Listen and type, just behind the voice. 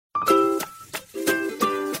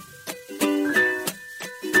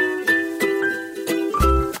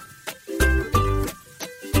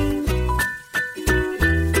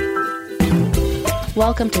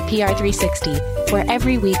Welcome to PR360, where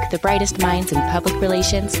every week the brightest minds in public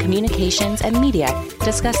relations, communications, and media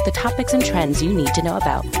discuss the topics and trends you need to know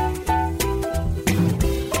about.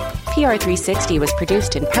 PR360 was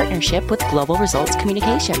produced in partnership with Global Results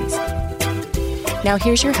Communications. Now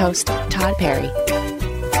here's your host, Todd Perry.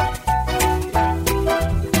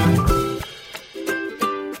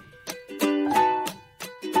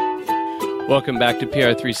 Welcome back to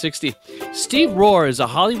PR360. Steve Rohr is a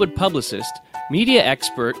Hollywood publicist, media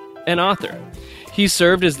expert, and author. He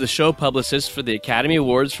served as the show publicist for the Academy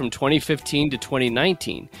Awards from 2015 to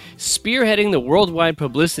 2019, spearheading the worldwide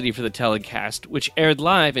publicity for the telecast, which aired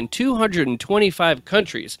live in 225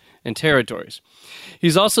 countries and territories.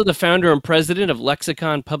 He's also the founder and president of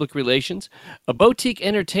Lexicon Public Relations, a boutique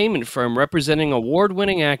entertainment firm representing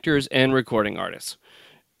award-winning actors and recording artists.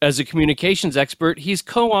 As a communications expert, he's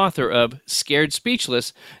co-author of Scared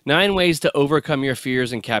Speechless, 9 Ways to Overcome Your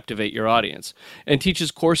Fears and Captivate Your Audience, and teaches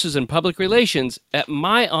courses in public relations at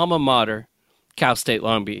my alma mater, Cal State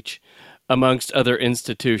Long Beach, amongst other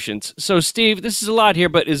institutions. So, Steve, this is a lot here,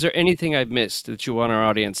 but is there anything I've missed that you want our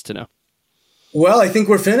audience to know? Well, I think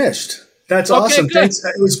we're finished. That's awesome. Good. Thanks.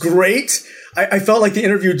 It was great. I felt like the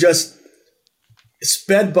interview just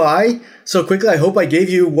sped by so quickly. I hope I gave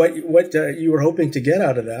you what you were hoping to get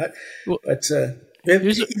out of that. Well, but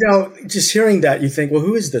just hearing that, you think, well,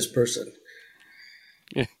 who is this person?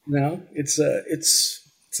 Yeah. It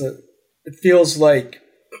feels like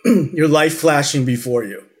your life flashing before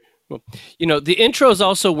you. Well, the intros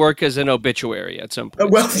also work as an obituary at some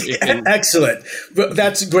point. Well, excellent.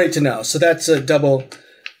 That's great to know. So that's a double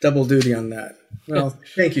duty on that. Well,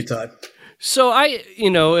 thank you, Todd. So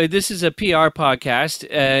this is a PR podcast,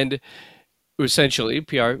 and essentially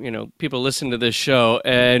PR, people listen to this show.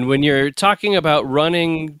 And when you're talking about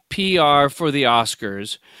running PR for the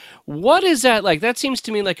Oscars, what is that like? That seems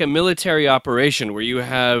to me like a military operation where you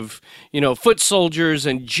have, foot soldiers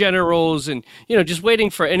and generals and, just waiting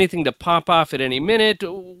for anything to pop off at any minute.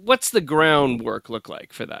 What's the groundwork look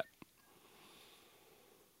like for that?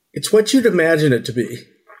 It's what you'd imagine it to be,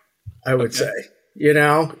 I would say.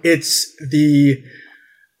 It's the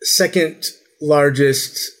second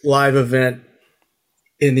largest live event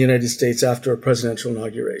in the United States after a presidential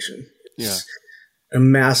inauguration. It's a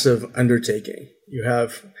massive undertaking. You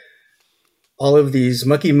have all of these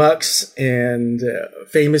mucky mucks and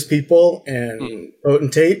famous people and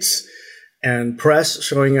potentates and press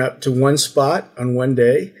showing up to one spot on one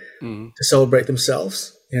day to celebrate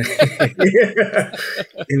themselves in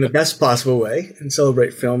the best possible way and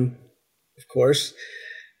celebrate film, of course.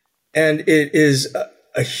 And it is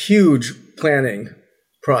a huge planning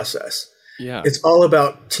process. Yeah. It's all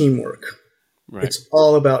about teamwork. Right. It's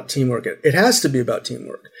all about teamwork. It has to be about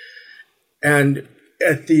teamwork. And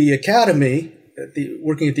at the Academy,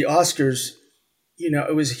 working at the Oscars,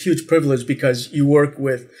 it was a huge privilege because you work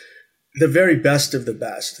with the very best of the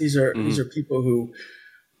best. These are people who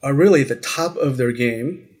are really at the top of their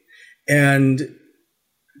game and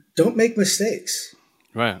don't make mistakes.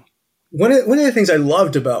 Right. One of the things I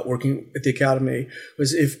loved about working at the Academy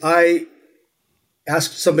was if I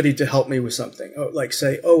asked somebody to help me with something, like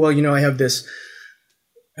say, I have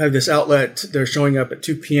this outlet, they're showing up at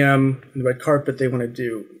 2 p.m. on the red carpet, they want to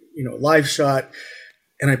do, a live shot,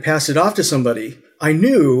 and I pass it off to somebody, I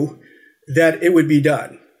knew that it would be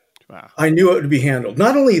done. Wow. I knew it would be handled.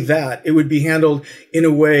 Not only that, it would be handled in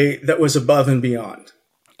a way that was above and beyond.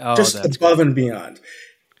 Just above and beyond.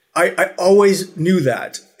 I always knew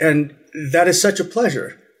that. And that is such a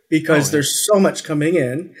pleasure because there's so much coming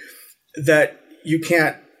in that you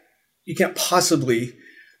can't possibly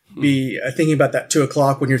be thinking about that 2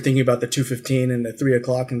 o'clock when you're thinking about the 2:15 and the 3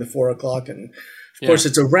 o'clock and the 4 o'clock. And of course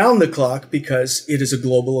it's around the clock because it is a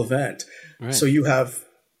global event. Right. So you have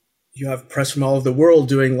press from all over the world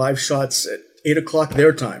doing live shots at 8 o'clock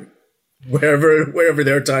their time, wherever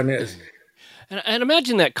their time is. And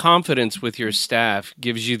imagine that confidence with your staff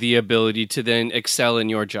gives you the ability to then excel in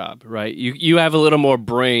your job, right? You have a little more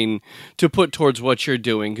brain to put towards what you're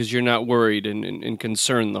doing because you're not worried and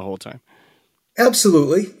concerned the whole time.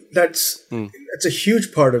 Absolutely. That's a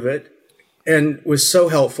huge part of it and was so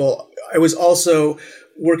helpful. I was also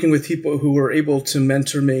working with people who were able to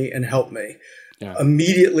mentor me and help me,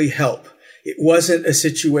 immediately help. It wasn't a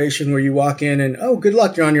situation where you walk in and, good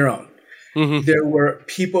luck, you're on your own. Mm-hmm. There were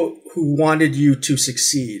people who wanted you to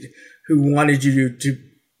succeed, who wanted you to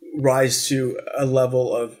rise to a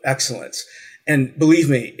level of excellence. And believe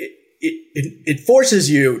me, it forces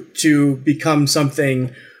you to become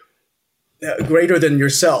something greater than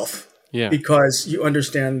yourself because you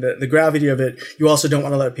understand the gravity of it. You also don't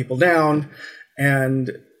want to let people down,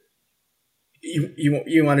 and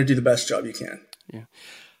you want to do the best job you can. Yeah.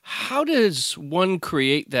 How does one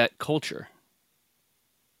create that culture?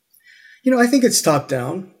 I think it's top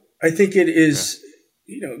down. I think it is,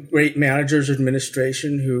 great managers,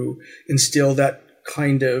 administration who instill that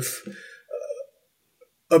kind of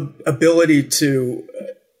ability to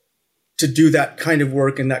do that kind of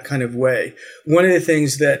work in that kind of way. One of the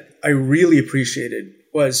things that I really appreciated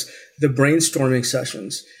was the brainstorming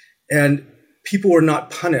sessions, and people were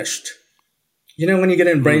not punished. When you get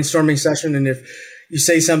in a brainstorming session and if you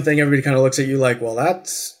say something, everybody kind of looks at you like, well,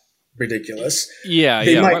 that's ridiculous. Yeah.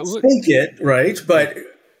 They might think it, right? But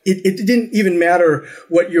it didn't even matter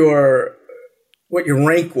what your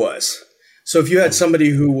rank was. So if you had somebody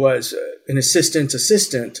who was an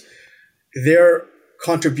assistant, their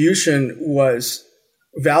contribution was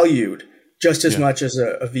valued just as much as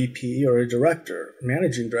a VP or a director,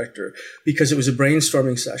 managing director, because it was a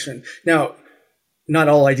brainstorming session. Now, not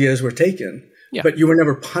all ideas were taken, but you were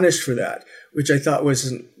never punished for that, which I thought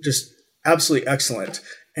was just absolutely excellent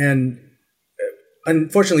and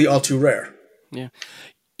unfortunately all too rare. Yeah.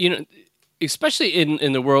 Especially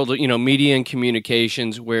in the world of, media and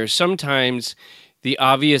communications, where sometimes the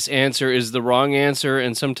obvious answer is the wrong answer,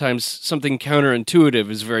 and sometimes something counterintuitive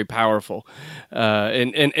is very powerful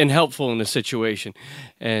and helpful in a situation.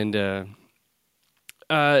 And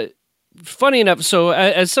funny enough, so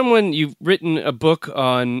as someone, you've written a book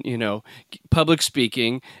on, public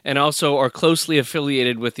speaking and also are closely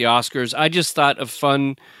affiliated with the Oscars. I just thought a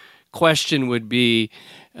fun question would be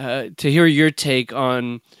to hear your take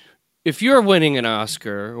on if you're winning an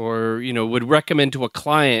Oscar or, would recommend to a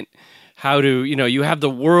client how to, you have the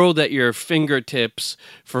world at your fingertips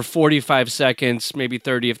for 45 seconds, maybe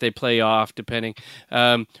 30 if they play off, depending.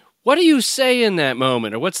 What do you say in that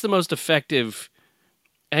moment, or what's the most effective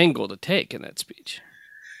angle to take in that speech?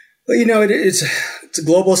 Well, it's a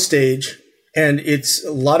global stage, and it's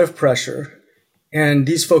a lot of pressure. And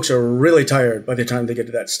these folks are really tired by the time they get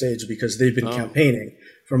to that stage because they've been campaigning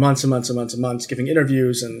for months and months and months and months, giving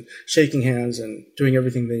interviews and shaking hands and doing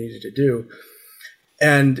everything they needed to do.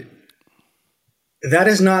 And that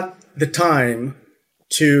is not the time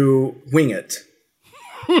to wing it.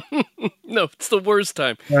 No, it's the worst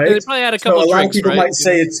time. Right? They probably had a couple so a drinks, lot of people might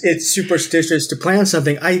say it's superstitious to plan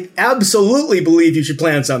something. I absolutely believe you should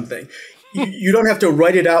plan something. You don't have to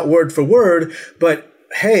write it out word for word, but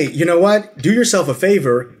hey, you know what? Do yourself a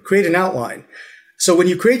favor, create an outline. So when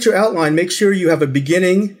you create your outline, make sure you have a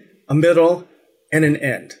beginning, a middle, and an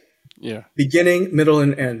end. Yeah. Beginning, middle,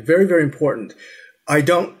 and end. Very, very important. I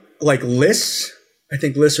don't like lists. I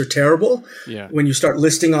think lists are terrible. Yeah. When you start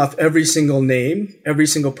listing off every single name, every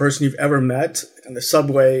single person you've ever met on the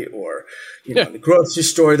subway or, in the grocery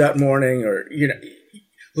store that morning or,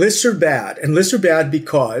 lists are bad. And lists are bad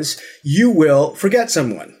because you will forget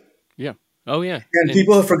someone. Yeah. Oh, yeah. And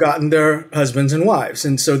people have forgotten their husbands and wives.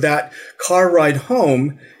 And so that car ride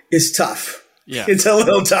home is tough. Yeah. It's a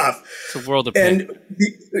little tough. It's a world of pain.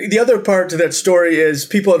 And the other part to that story is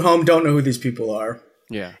people at home don't know who these people are.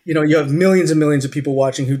 Yeah. You have millions and millions of people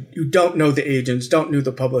watching who don't know the agents, don't know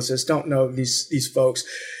the publicists, don't know these folks.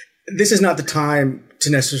 This is not the time to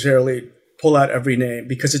necessarily pull out every name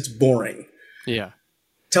because it's boring. Yeah.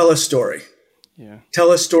 Tell a story. Yeah.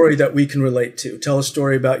 Tell a story that we can relate to. Tell a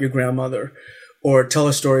story about your grandmother, or tell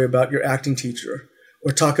a story about your acting teacher,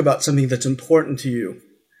 or talk about something that's important to you.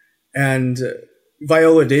 And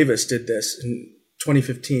Viola Davis did this in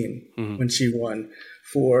 2015 when she won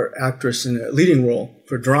for actress in a leading role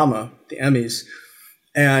for drama, the Emmys.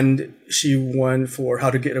 And she won for How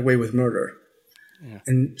to Get Away with Murder. Yeah.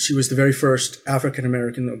 And she was the very first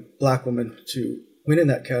African-American Black woman to win in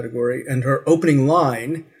that category. And her opening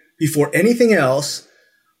line, before anything else,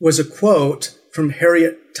 was a quote from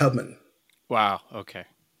Harriet Tubman. Wow. Okay.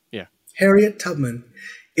 Yeah. Harriet Tubman.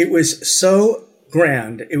 It was so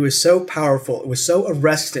grand. It was so powerful. It was so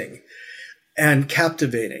arresting and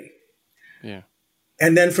captivating. Yeah.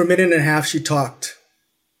 And then for a minute and a half, she talked.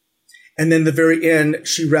 And then the very end,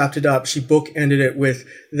 she wrapped it up. She bookended it with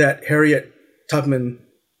that Harriet Tubman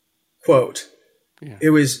quote. Yeah. It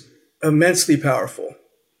was immensely powerful. It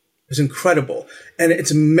was incredible. And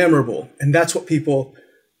it's memorable. And that's what people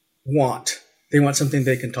want. They want something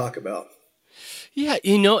they can talk about. Yeah,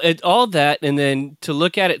 all that, and then to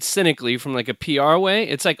look at it cynically from like a PR way,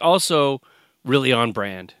 it's like also really on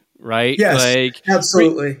brand, right? Yes, like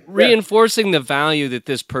absolutely. Reinforcing the value that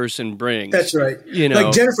this person brings. That's right.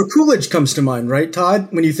 Like Jennifer Coolidge comes to mind, right, Todd?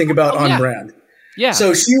 When you think about on brand. Yeah.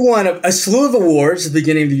 So she won a slew of awards at the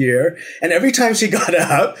beginning of the year, and every time she got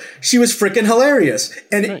up, she was freaking hilarious.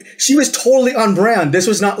 And she was totally on brand. This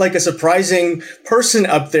was not like a surprising person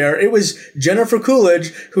up there. It was Jennifer Coolidge,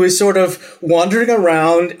 who is sort of wandering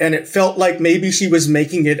around, and it felt like maybe she was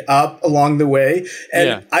making it up along the way.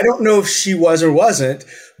 And I don't know if she was or wasn't,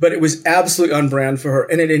 but it was absolutely on brand for her.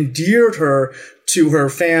 And it endeared her to her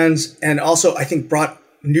fans, and also, I think, brought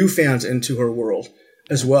new fans into her world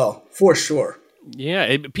as well, for sure.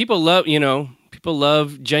 Yeah, people love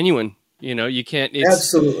genuine. You can't.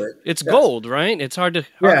 Absolutely, it's gold, right? It's hard to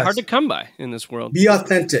come by in this world. Be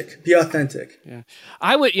authentic. Yeah,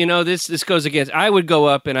 I would. This goes against. I would go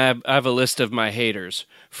up and I have a list of my haters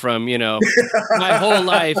from my whole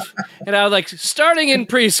life, and I was like, starting in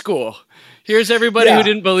preschool. Here's everybody who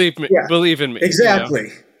didn't believe in me. Exactly.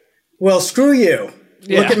 Well, screw you.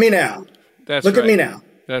 Look at me now. Look at me now.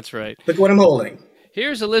 That's right. Look what I'm holding.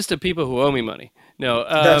 Here's a list of people who owe me money. No,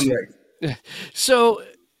 that's right. So,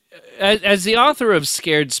 as the author of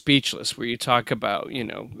Scared Speechless, where you talk about,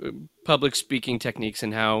 public speaking techniques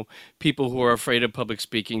and how people who are afraid of public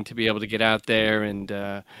speaking to be able to get out there and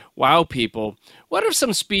wow people, what are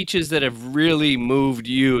some speeches that have really moved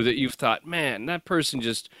you that you've thought, man, that person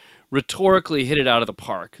just rhetorically hit it out of the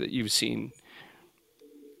park that you've seen?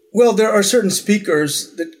 Well, there are certain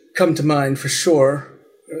speakers that come to mind for sure.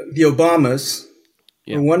 The Obamas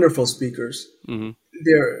were wonderful speakers. Mm-hmm.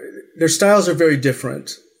 Their styles are very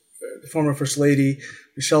different. The former First Lady,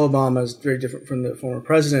 Michelle Obama, is very different from the former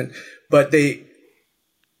president, but they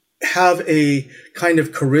have a kind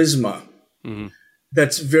of charisma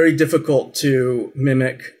that's very difficult to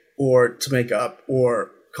mimic or to make up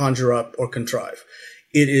or conjure up or contrive.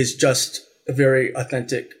 It is just a very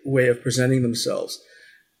authentic way of presenting themselves.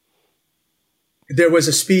 There was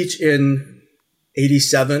a speech in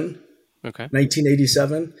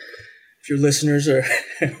 1987. If your listeners are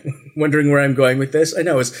wondering where I'm going with this, I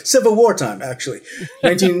know it's Civil War time, actually.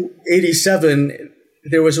 1987,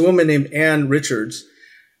 there was a woman named Ann Richards,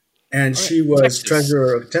 and she was Texas.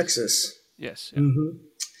 Treasurer of Texas. Yes. Yeah. Mm-hmm.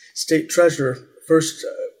 State treasurer, first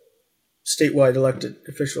statewide elected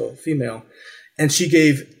official female. And she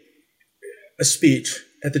gave a speech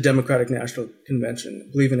at the Democratic National Convention,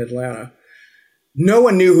 I believe in Atlanta. No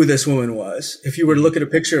one knew who this woman was. If you were to look at a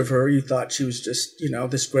picture of her, you thought she was just,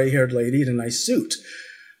 this gray-haired lady in a nice suit.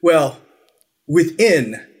 Well,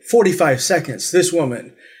 within 45 seconds, this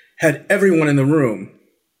woman had everyone in the room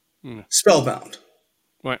spellbound.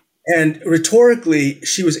 Right. And rhetorically,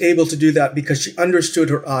 she was able to do that because she understood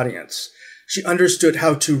her audience. She understood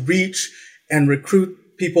how to reach and recruit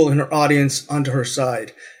people in her audience onto her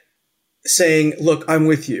side, saying, look, I'm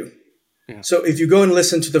with you. Yeah. So if you go and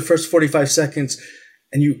listen to the first 45 seconds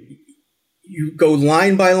and you go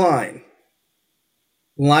line by line,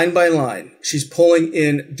 she's pulling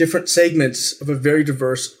in different segments of a very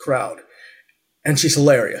diverse crowd. And she's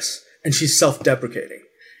hilarious. And she's self-deprecating.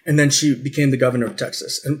 And then she became the governor of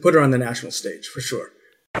Texas and put her on the national stage, for sure.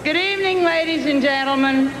 Good evening, ladies and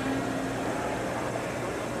gentlemen.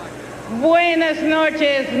 Buenas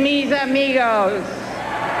noches, mis amigos.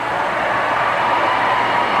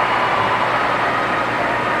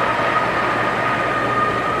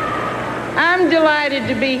 I'm delighted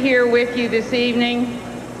to be here with you this evening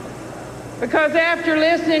because after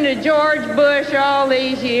listening to George Bush all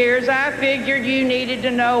these years, I figured you needed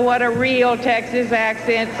to know what a real Texas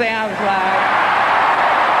accent sounds like.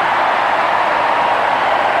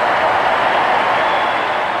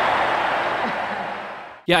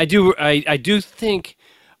 Yeah, I do. I think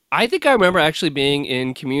I remember actually being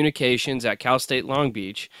in communications at Cal State Long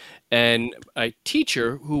Beach, and a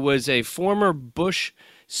teacher who was a former Bush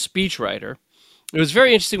speechwriter. It was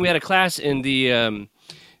very interesting. We had a class in the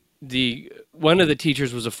one of the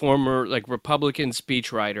teachers was a former Republican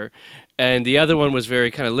speechwriter, and the other one was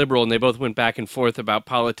very kind of liberal, and they both went back and forth about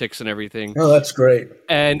politics and everything. Oh, that's great.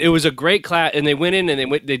 And it was a great class, and they went in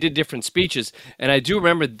and they did different speeches, and I do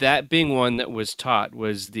remember that being one that was taught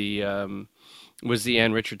was the Ann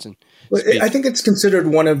Richardson speech. I think it's considered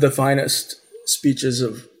one of the finest speeches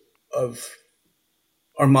of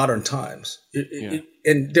our modern times.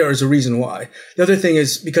 And there is a reason why. The other thing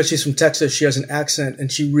is because she's from Texas, she has an accent,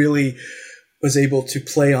 and she really was able to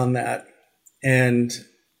play on that and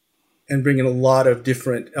bring in a lot of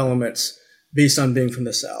different elements based on being from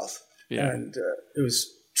the South. Yeah. And it was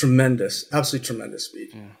tremendous, absolutely tremendous speech.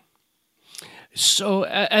 Yeah. So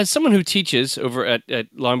as someone who teaches over at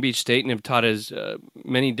Long Beach State and have taught as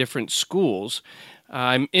many different schools,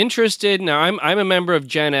 I'm interested. Now, I'm a member of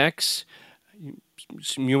Gen X.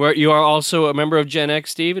 You are also a member of Gen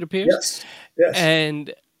X, Steve, it appears? Yes.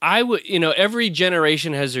 And I would, every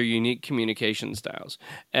generation has their unique communication styles.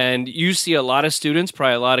 And you see a lot of students,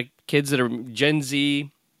 probably a lot of kids that are Gen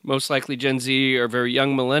Z, most likely Gen Z or very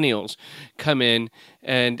young millennials come in.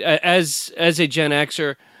 And as a Gen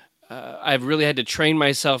Xer, I've really had to train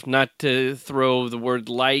myself not to throw the word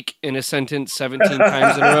like in a sentence 17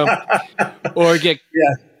 times in a row or get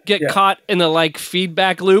caught in the like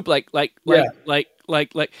feedback loop, like. Or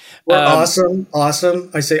awesome. I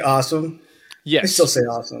say awesome. Yes. I still say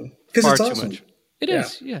awesome because it's awesome. Too much. It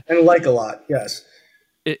is, yeah. And like a lot, yes.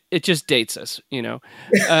 It just dates us,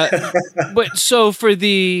 But so for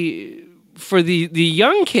the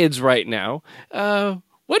young kids right now,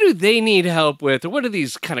 what do they need help with, or what are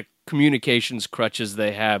these kind of communications crutches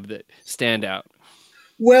they have that stand out?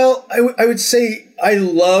 Well, I would say I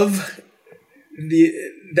love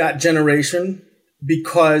that generation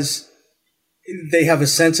because they have a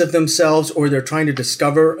sense of themselves, or they're trying to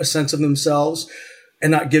discover a sense of themselves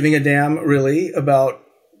and not giving a damn really about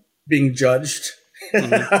being judged.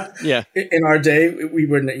 Mm-hmm. Yeah. In our day,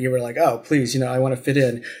 you were like, oh, please, I want to fit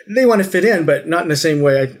in. They want to fit in, but not in the same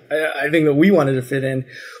way I think that we wanted to fit in.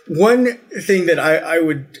 One thing that I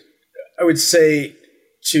would say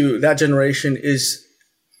to that generation is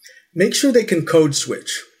make sure they can code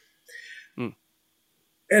switch. Mm.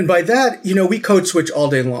 And by that, we code switch all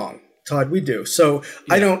day long. Todd, we do. So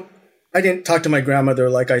yeah. I didn't talk to my grandmother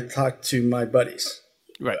like I talked to my buddies.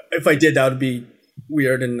 Right. If I did, that would be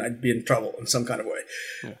weird and I'd be in trouble in some kind of way.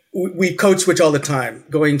 Yeah. We code switch all the time.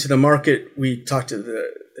 Going to the market, we talk to the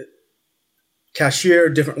cashier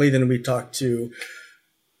differently than we talk to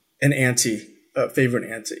an auntie, a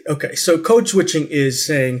favorite auntie. Okay, so code switching is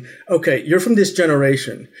saying, okay, you're from this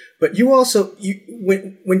generation, but you also,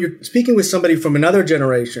 when you're speaking with somebody from another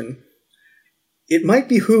generation, it might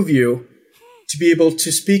behoove you to be able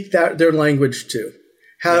to speak their language too,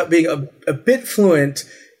 being a bit fluent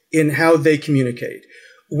in how they communicate.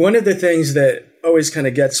 One of the things that always kind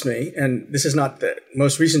of gets me, and this is not the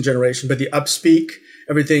most recent generation, but the upspeak,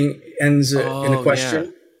 everything ends in a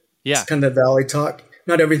question. Yeah. It's kind of the valley talk.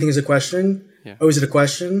 Not everything is a question. Yeah. Oh, is it a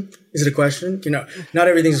question? Is it a question? Not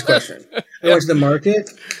everything's a question. I went to the market.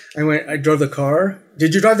 I drove the car.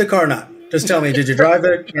 Did you drive the car or not? Just tell me, did you drive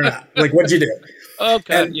it or not? Like, what did you do?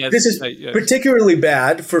 Okay. And this is particularly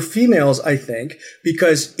bad for females, I think,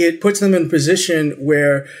 because it puts them in a position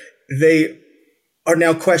where they are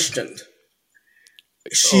now questioned.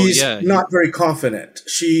 She's not very confident.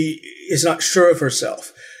 She is not sure of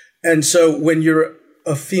herself. And so when you're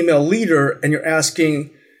a female leader and you're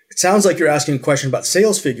asking, it sounds like you're asking a question about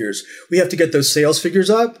sales figures. We have to get those sales figures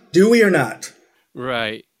up. Do we or not?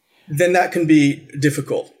 Right. Then that can be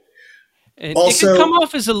difficult. And also, it can come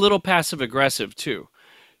off as a little passive aggressive too.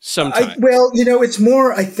 Sometimes. It's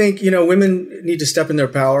more, I think, women need to step in their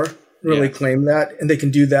power, really claim that, and they can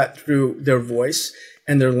do that through their voice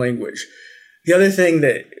and their language. The other thing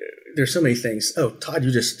there's so many things. Oh, Todd,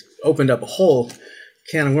 you just opened up a whole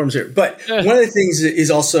can of worms here. But one of the things is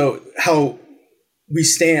also how we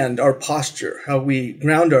stand, our posture, how we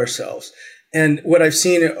ground ourselves. And what I've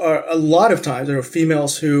seen are a lot of times there are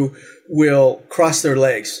females who will cross their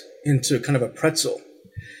legs into kind of a pretzel,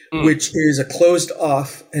 which is a closed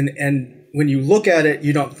off. And when you look at it,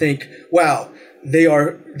 you don't think, wow,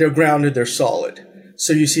 they're grounded, they're solid.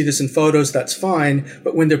 So you see this in photos, that's fine.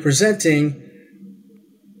 But when they're presenting,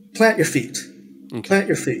 plant your feet. Okay. Plant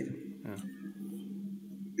your feet. Yeah.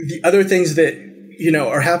 The other things that,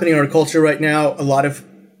 are happening in our culture right now, a lot of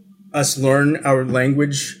us learn our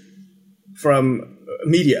language from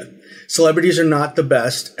media. Celebrities are not the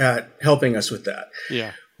best at helping us with that.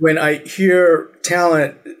 Yeah. When I hear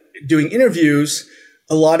talent doing interviews,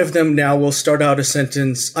 a lot of them now will start out a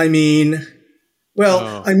sentence. I mean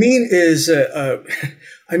is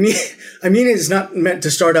not meant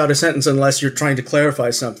to start out a sentence unless you're trying to clarify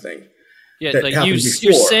something. Yeah, like you're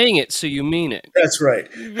saying it, so you mean it. That's right.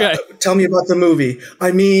 Right. Tell me about the movie.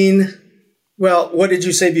 What did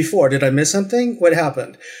you say before? Did I miss something? What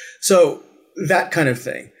happened? So that kind of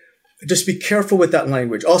thing. Just be careful with that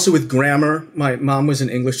language. Also with grammar. My mom was an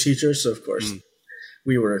English teacher, so of course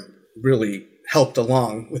we were really helped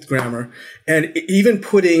along with grammar. And even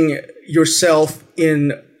putting yourself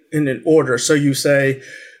in an order. So you say,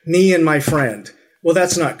 me and my friend. Well,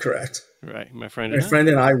 that's not correct. Right. My friend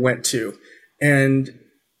and I went to. And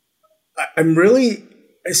I'm really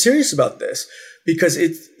serious about this because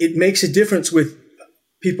it makes a difference with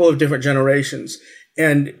people of different generations.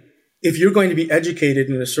 And if you're going to be educated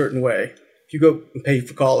in a certain way, if you go and pay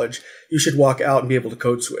for college, you should walk out and be able to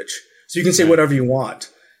code switch. So you can say whatever you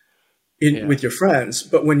want with your friends.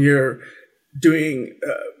 But when you're doing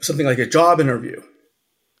something like a job interview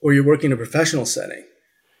or you're working in a professional setting,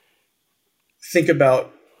 think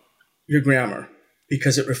about your grammar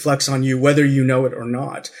because it reflects on you whether you know it or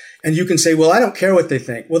not. And you can say, well, I don't care what they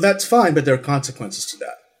think. Well, that's fine, but there are consequences to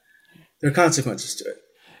that. There are consequences to it.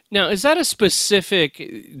 Now, is that a specific,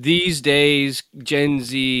 these days, Gen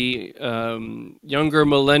Z, younger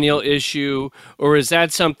millennial issue, or is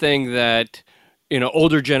that something that,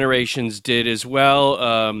 older generations did as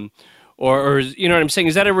well? Or you know what I'm saying?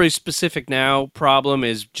 Is that a really specific now problem,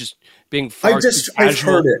 is just being far too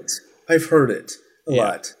casual? I've heard it a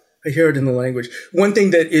lot. I hear it in the language. One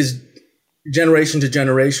thing that is generation to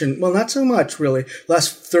generation, well, not so much really.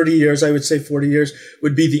 Last 30 years, I would say 40 years,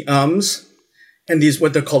 would be the ums and these,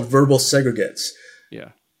 what they're called verbal segregates. Yeah.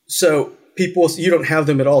 So you don't have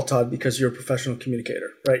them at all, Todd, because you're a professional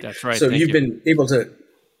communicator, right? That's right. So you've been able to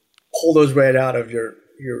pull those right out of your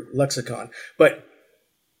lexicon. But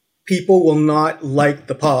people will not like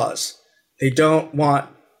the pause. They don't want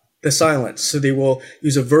the silence. So they will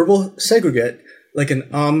use a verbal segregate like an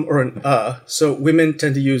or an So women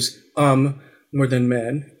tend to use more than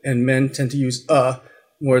men, and men tend to use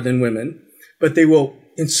more than women. But they will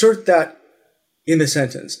insert that in the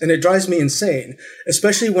sentence. And it drives me insane,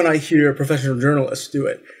 especially when I hear professional journalists do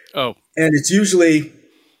it. Oh. And it's usually,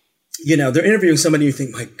 they're interviewing somebody, you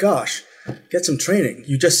think, my gosh, get some training.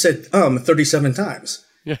 You just said 37 times.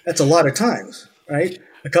 Yeah. That's a lot of times, right?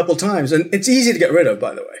 A couple times. And it's easy to get rid of,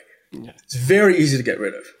 by the way. Yeah. It's very easy to get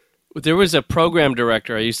rid of. There was a program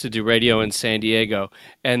director. I used to do radio in San Diego.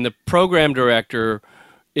 And the program director,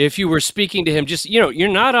 if you were speaking to him, just, you're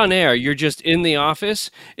not on air, you're just in the office.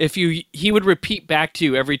 He would repeat back to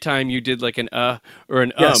you every time you did like an or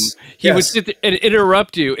an yes. He would sit there and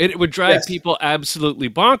interrupt you. It would drive people absolutely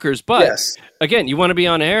bonkers. But again, you want to be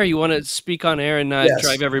on air, you want to speak on air and not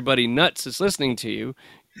drive everybody nuts that's listening to you.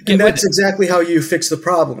 And that's exactly how you fix the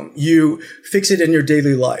problem. You fix it in your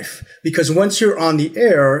daily life. Because once you're on the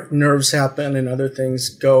air, nerves happen and other things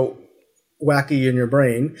go wacky in your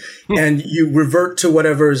brain, and you revert to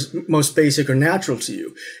whatever is most basic or natural to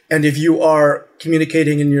you. And if you are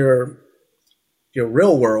communicating in your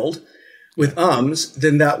real world with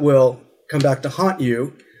then that will come back to haunt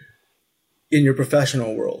you in your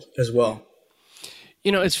professional world as well.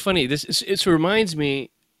 It's funny. It reminds me,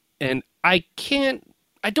 and I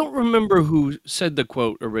don't remember who said the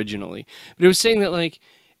quote originally, but it was saying that like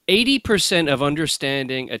 80% of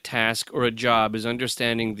understanding a task or a job is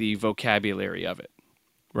understanding the vocabulary of it,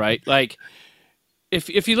 right? Like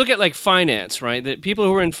if you look at like finance, right? That people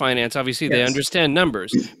who are in finance, obviously they understand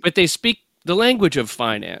numbers, but they speak the language of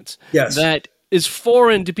finance that is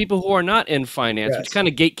foreign to people who are not in finance, which kind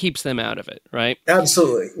of gatekeeps them out of it, right?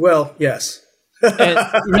 Absolutely. Well, yes.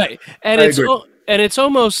 Right. And I agree. And it's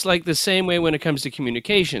almost like the same way when it comes to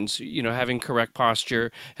communications, having correct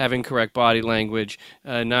posture, having correct body language,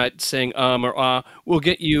 not saying or ah, will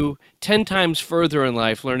get you 10 times further in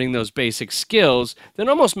life learning those basic skills than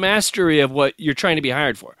almost mastery of what you're trying to be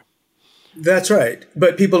hired for. That's right.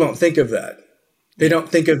 But people don't think of that. They don't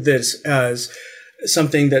think of this as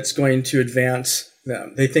something that's going to advance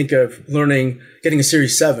them. They think of getting a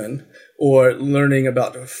Series 7 or learning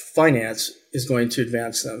about finance is going to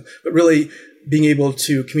advance them. But really, being able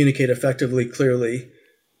to communicate effectively, clearly,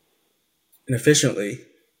 and efficiently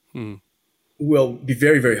will be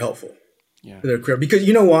very, very helpful for their career. Because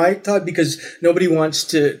you know why, Todd? Because nobody wants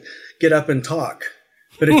to get up and talk.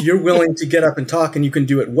 But if you're willing to get up and talk and you can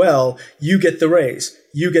do it well, you get the raise,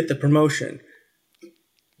 you get the promotion,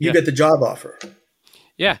 you get the job offer.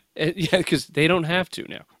 Yeah, because they don't have to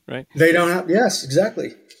now, right? They don't have, yes,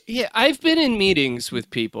 exactly. Yeah, I've been in meetings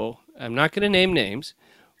with people, I'm not going to name names,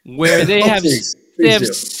 where they have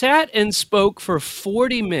sat and spoke for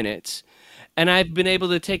 40 minutes, and I've been able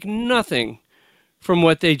to take nothing from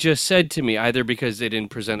what they just said to me, either because they didn't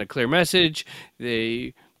present a clear message,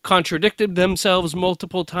 they contradicted themselves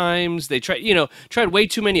multiple times, they tried way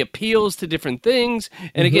too many appeals to different things,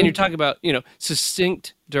 and again, you're talking about,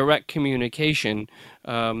 succinct, direct communication.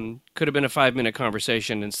 Could have been a 5-minute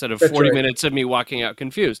conversation instead of 40 minutes of me walking out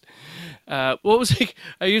confused. I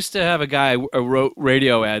used to have a guy I wrote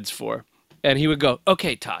radio ads for, and he would go,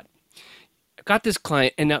 okay, Todd, I've got this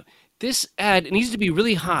client, and now this ad needs to be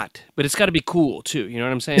really hot, but it's got to be cool too. You know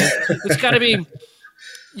what I'm saying? It's got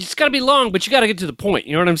to be long, but you got to get to the point.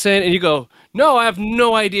 You know what I'm saying? And you go, no, I have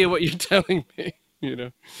no idea what you're telling me.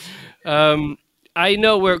 I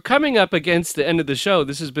know we're coming up against the end of the show.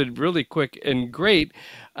 This has been really quick and great,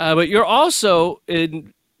 but you're also a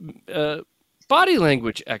body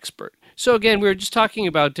language expert. So again, we were just talking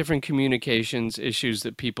about different communications issues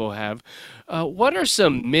that people have. What are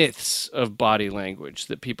some myths of body language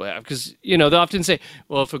that people have? Because, they often say,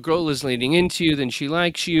 well, if a girl is leaning into you, then she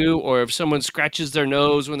likes you. Or if someone scratches their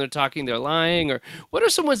nose when they're talking, they're lying. Or what are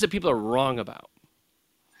some ones that people are wrong about?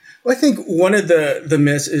 Well, I think one of the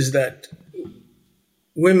myths is that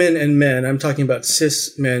women and men, I'm talking about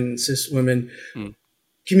cis men, cis women,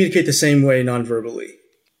 communicate the same way non-verbally,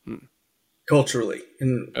 culturally,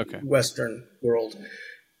 in Western world.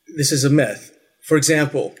 This is a myth. For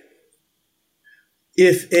example,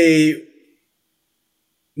 if a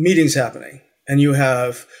meeting's happening and you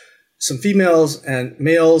have some females and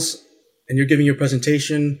males and you're giving your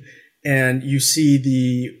presentation and you see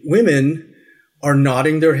the women are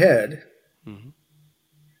nodding their head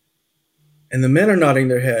and the men are nodding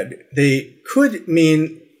their head, they could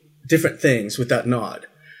mean different things with that nod.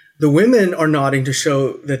 The women are nodding to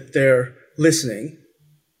show that they're listening,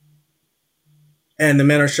 and the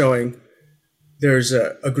men are showing there's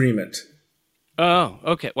a agreement. Oh,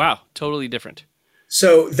 okay. Wow. Totally different.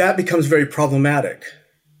 So that becomes very problematic.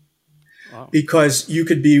 Wow. Because you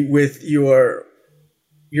could be with your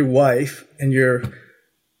wife and you're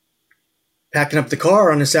packing up the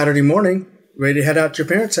car on a Saturday morning, ready to head out to your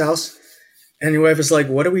parents' house. And your wife is like,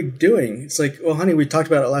 what are we doing? It's like, well, honey, we talked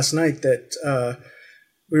about it last night that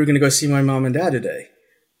we were going to go see my mom and dad today.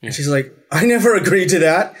 Yeah. And she's like, I never agreed to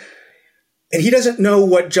that. And he doesn't know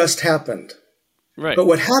what just happened. Right. But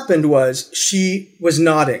what happened was she was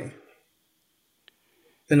nodding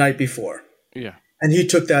the night before. Yeah. And he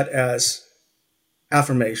took that as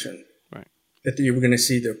affirmation. Right. That you were going to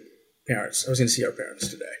see their parents. I was going to see our parents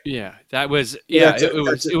today. Yeah. That was,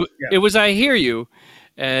 it was, I hear you.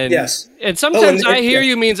 And yes. And sometimes I hear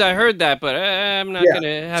you means I heard that, but I'm not going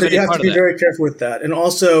to have any part of that. So you have to be very careful with that. And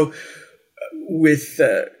also with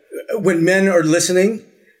when men are listening,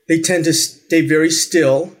 they tend to stay very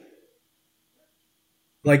still,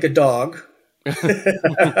 like a dog.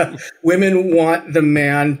 Women want the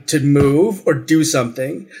man to move or do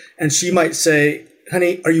something. And she might say,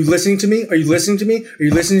 honey, are you listening to me? Are you listening to me? Are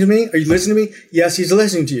you listening to me? Are you listening to me? Yes, he's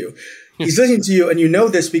listening to you. He's listening to you, and you know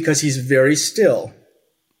this because he's very still.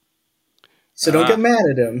 So don't get mad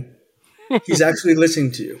at him. He's actually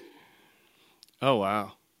listening to you. Oh,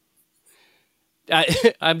 wow.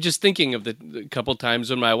 I'm just thinking of the couple times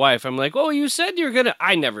when my wife, I'm like, oh, you said you're going to,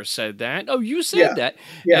 I never said that. Oh, you said that.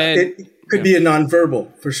 Yeah, and, it could be a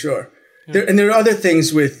nonverbal for sure. Yeah. There are other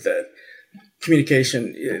things with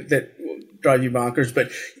communication that will drive you bonkers.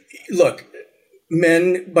 But look,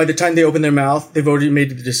 men, by the time they open their mouth, they've already made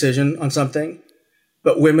the decision on something.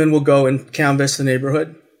 But women will go and canvass the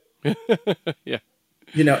neighborhood. Yeah.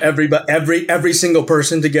 Every single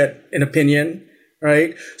person to get an opinion.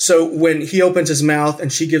 Right. So when he opens his mouth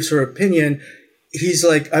and she gives her opinion, he's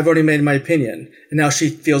like, I've already made my opinion. And now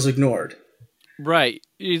she feels ignored. Right.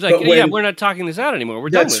 He's like, we're not talking this out anymore. We're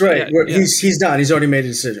done with it. That's right. He's done. He's already made a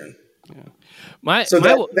decision. Yeah.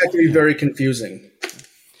 That can be very confusing.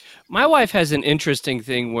 My wife has an interesting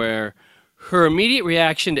thing where her immediate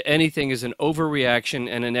reaction to anything is an overreaction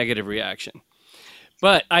and a negative reaction.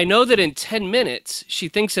 But I know that in 10 minutes, she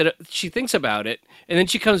thinks about it, and then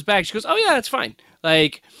she comes back. She goes, oh, yeah, that's fine.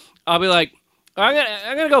 Like, I'll be like, I'm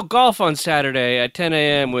gonna go golf on Saturday at 10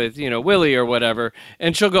 a.m. with, Willie or whatever.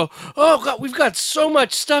 And she'll go, oh, God, we've got so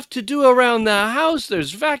much stuff to do around the house.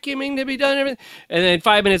 There's vacuuming to be done. And everything. And then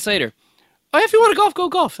 5 minutes later, oh, if you want to golf, go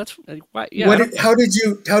golf. That's why. Yeah. How did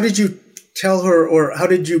you tell her, or how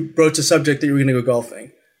did you broach the subject that you were going to go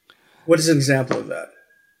golfing? What is an example of that?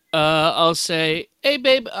 I'll say, hey,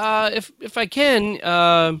 babe, if I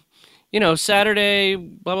can, Saturday,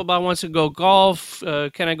 blah, blah, blah, wants to go golf.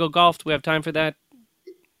 Can I go golf? Do we have time for that?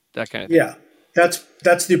 That kind of thing. Yeah,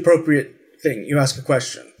 that's the appropriate thing. You ask a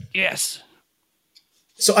question. Yes.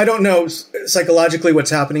 So I don't know psychologically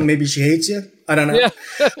what's happening. Maybe she hates you. I don't know.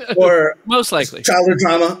 Yeah. Or most likely childhood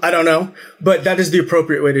drama. I don't know. But that is the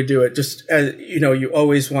appropriate way to do it. Just as you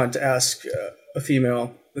always want to ask a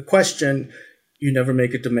female the question. You never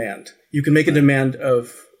make a demand. You can make a demand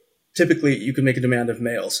of. Typically, you can make a demand of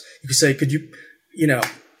males. You could say, could you, it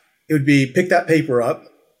would be pick that paper up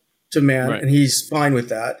to man, right. And he's fine with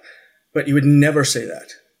that. But you would never say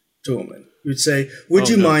that to a woman. You would say, would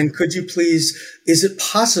you mind? Could you please? Is it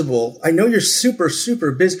possible? I know you're super,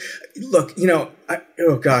 super busy. Look,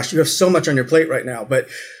 oh gosh, you have so much on your plate right now. But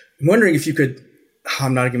I'm wondering if you could,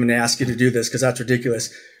 I'm not even going to ask you to do this because that's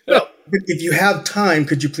ridiculous. Well, if you have time,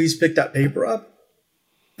 could you please pick that paper up?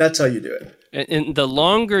 That's how you do it. And the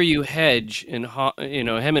longer you hedge and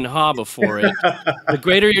hem and haw before it, the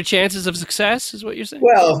greater your chances of success, is what you're saying?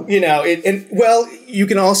 Well, you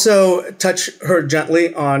can also touch her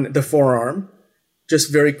gently on the forearm,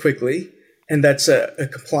 just very quickly, and that's a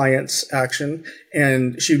compliance action,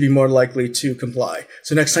 and she'd be more likely to comply.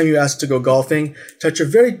 So next time you ask to go golfing, touch her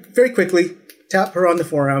very, very quickly, tap her on the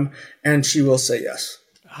forearm, and she will say yes.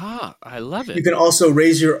 Ah, I love it. You can also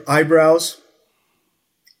raise your eyebrows.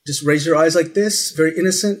 Just raise your eyes like this, very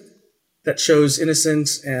innocent. That shows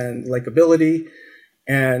innocence and likability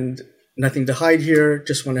and nothing to hide here.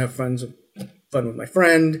 Just want to have fun with my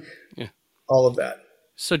friend. Yeah. All of that.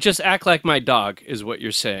 So just act like my dog is what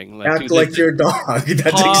you're saying. Act like your dog.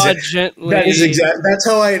 Gently. That's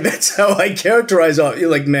how I characterize all.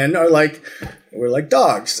 Like men are like, we're like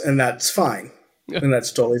dogs, and that's fine. And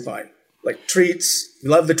that's totally fine. Like treats. We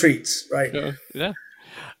love the treats, right? Yeah.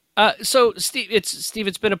 So, Steve,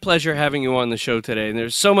 it's been a pleasure having you on the show today, and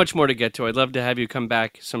there's so much more to get to. I'd love to have you come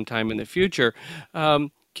back sometime in the future.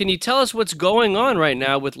 Can you tell us what's going on right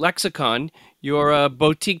now with Lexicon, your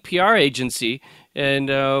boutique PR agency, and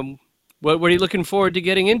what are you looking forward to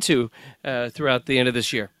getting into throughout the end of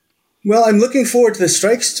this year? Well, I'm looking forward to the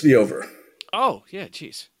strikes to be over. Oh, yeah,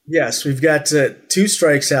 geez. Yes, we've got 2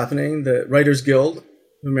 strikes happening, the Writers Guild of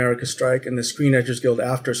America strike and the Screen Actors Guild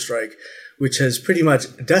after strike, which has pretty much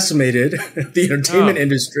decimated the entertainment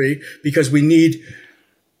industry because we need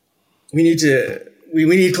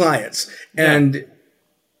clients. And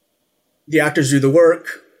the actors do the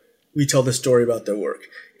work. We tell the story about their work.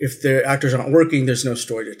 If the actors aren't working, there's no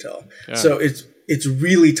story to tell. Yeah. So it's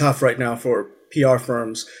really tough right now for PR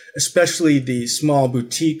firms, especially the small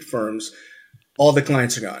boutique firms. All the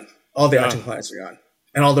clients are gone. All the acting clients are gone.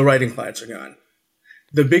 And all the writing clients are gone.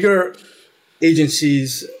 The bigger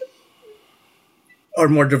agencies are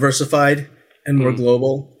more diversified and more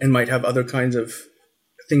global and might have other kinds of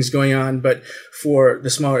things going on. But for the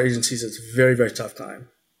smaller agencies, it's a very, very tough time.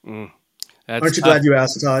 Aren't you glad you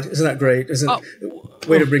asked, Todd? Isn't that great?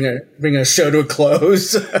 Way to bring a show to a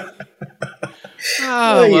close. And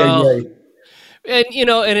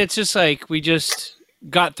it's just like we just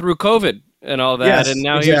got through COVID and all that, yes, and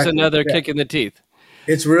now here's another kick in the teeth.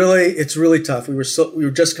 It's really tough. We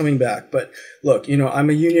were just coming back, but look, I'm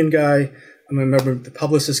a union guy. I'm a member of the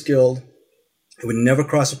Publicists Guild. I would never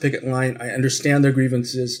cross a picket line. I understand their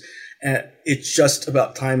grievances. And it's just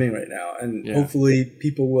about timing right now. And hopefully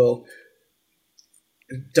people will.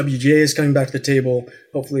 WGA is coming back to the table.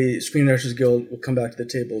 Hopefully Screen Actors Guild will come back to the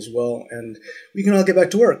table as well. And we can all get back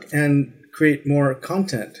to work and create more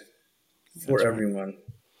content for everyone.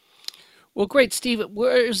 Well, great, Steve.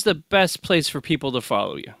 Where's the best place for people to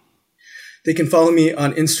follow you? They can follow me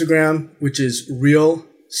on Instagram, which is Real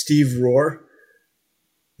Steve Rohr.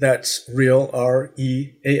 That's Real,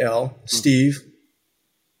 R-E-A-L, Steve.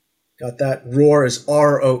 Got that? Rohr is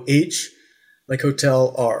R-O-H, like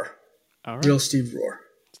hotel R. All right. Real Steve Rohr.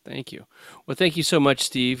 Thank you. Well, thank you so much,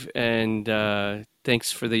 Steve, and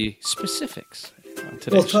thanks for the specifics on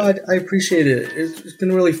today's show. Todd, I appreciate it. It's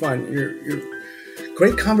been really fun. You're a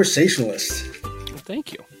great conversationalist. Well,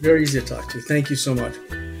 thank you. Very easy to talk to. Thank you so much.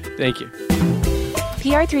 Thank you.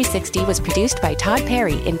 PR360 was produced by Todd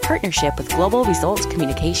Perry in partnership with Global Results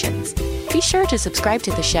Communications. Be sure to subscribe to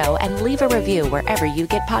the show and leave a review wherever you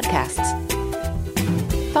get podcasts.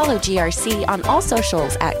 Follow GRC on all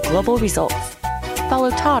socials at Global Results. Follow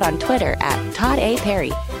Todd on Twitter at Todd A.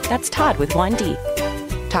 Perry. That's Todd with one D.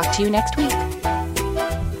 Talk to you next week.